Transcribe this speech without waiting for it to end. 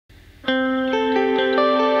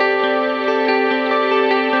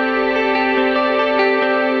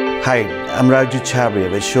Hi, I'm Raju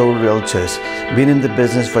Chhabria with Show Realtors. Been in the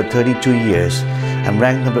business for 32 years. I'm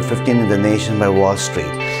ranked number 15 in the nation by Wall Street,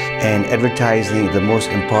 and advertising is the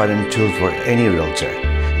most important tool for any realtor.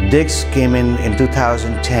 DIGS came in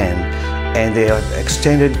 2010, and they have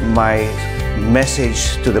extended my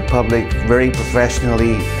message to the public very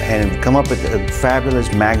professionally and come up with a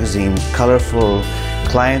fabulous magazine, colorful.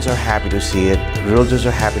 Clients are happy to see it, realtors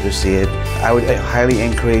are happy to see it. I would highly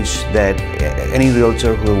encourage that any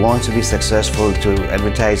realtor who wants to be successful to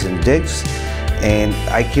advertise in DIGS, and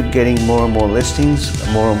I keep getting more and more listings,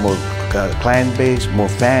 more and more client base, more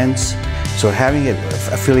fans. So having an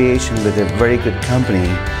affiliation with a very good company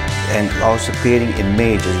and also creating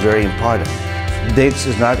image is very important. DIGS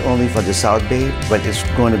is not only for the South Bay, but it's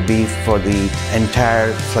going to be for the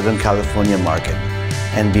entire Southern California market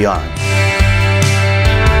and beyond.